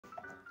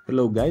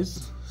Hello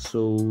guys,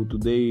 so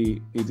today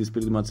it is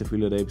pretty much a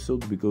filler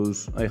episode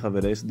because I have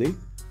a rest day,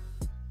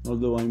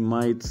 although I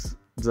might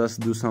just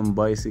do some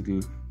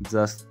bicycle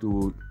just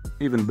to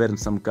even burn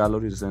some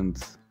calories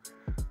and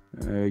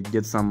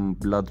get some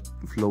blood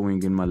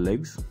flowing in my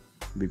legs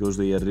because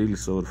they are really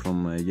sore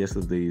from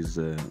yesterday's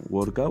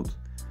workout,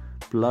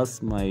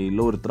 plus my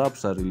lower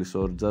traps are really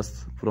sore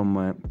just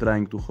from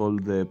trying to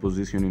hold the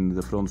position in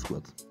the front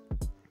squat.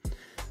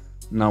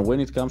 Now when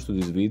it comes to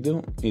this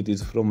video, it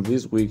is from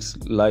this week's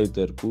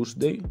lighter push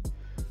day,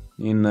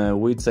 in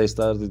which I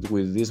started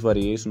with this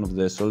variation of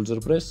the shoulder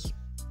press,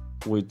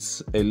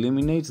 which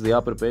eliminates the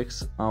upper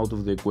pecs out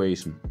of the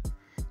equation.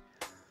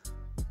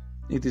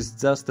 It is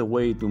just a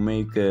way to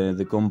make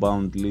the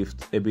compound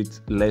lift a bit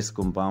less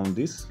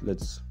compoundish,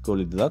 let's call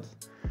it that,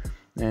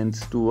 and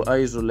to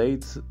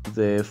isolate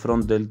the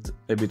front delt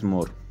a bit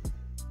more.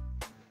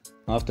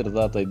 After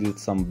that I did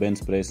some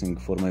bench pressing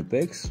for my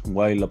pecs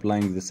while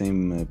applying the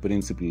same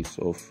principles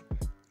of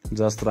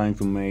just trying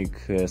to make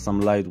some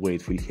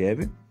lightweight feel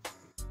heavy,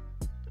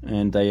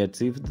 and I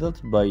achieved that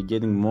by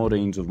getting more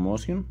range of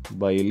motion,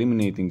 by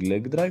eliminating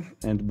leg drive,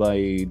 and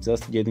by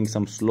just getting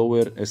some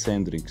slower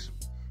eccentrics.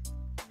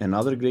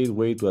 Another great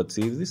way to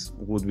achieve this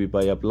would be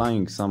by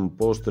applying some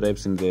post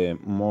reps in the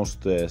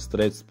most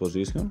stretched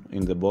position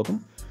in the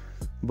bottom,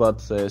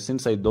 but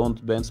since I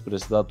don't bench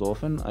press that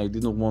often, I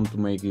didn't want to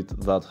make it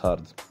that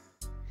hard.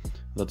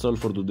 That's all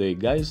for today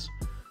guys.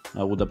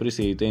 I would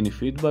appreciate any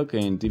feedback,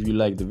 and if you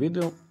like the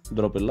video,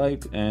 drop a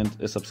like and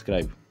a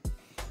subscribe.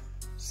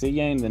 See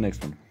ya in the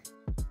next one.